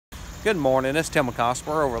Good morning, it's Tilmon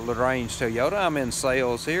over at LaGrange Toyota. I'm in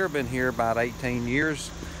sales here, been here about 18 years.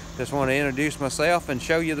 Just want to introduce myself and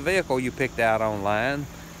show you the vehicle you picked out online.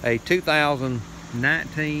 A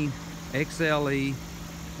 2019 XLE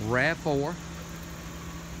RAV4.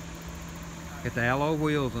 Got the alloy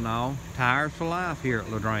wheels and all. Tires for life here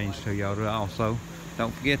at LaGrange Toyota also.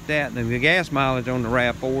 Don't forget that. And the gas mileage on the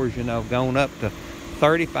RAV4s, you know, going up to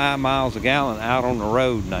 35 miles a gallon out on the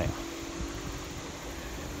road now.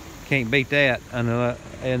 Can't beat that in the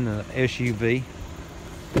SUV.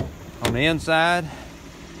 On the inside,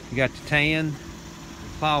 you got the tan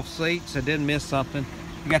cloth seats. I didn't miss something.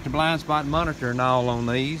 You got the blind spot monitor and all on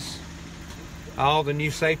these. All the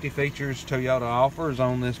new safety features Toyota offers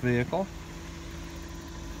on this vehicle.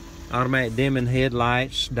 Automatic dimming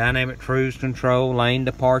headlights, dynamic cruise control, lane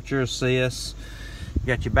departure assist. You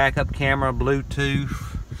got your backup camera,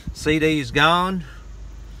 Bluetooth. CD's gone,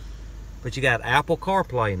 but you got Apple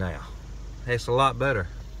CarPlay now. That's a lot better.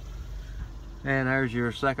 And there's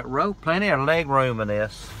your second row. Plenty of leg room in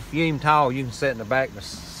this. If you're even tall, you can sit in the back of the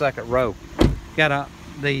second row. Got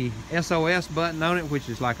the SOS button on it, which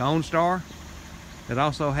is like OnStar. It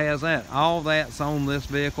also has that. All that's on this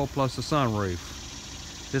vehicle, plus the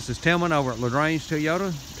sunroof. This is Tilmon over at LaGrange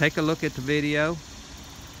Toyota. Take a look at the video.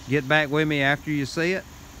 Get back with me after you see it.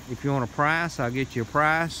 If you want a price, I'll get you a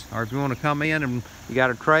price. Or if you want to come in and you got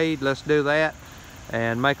a trade, let's do that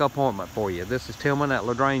and make an appointment for you. This is Tilmon at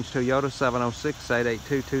LaGrange Toyota,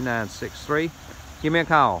 706-882-2963. Give me a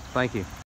call. Thank you.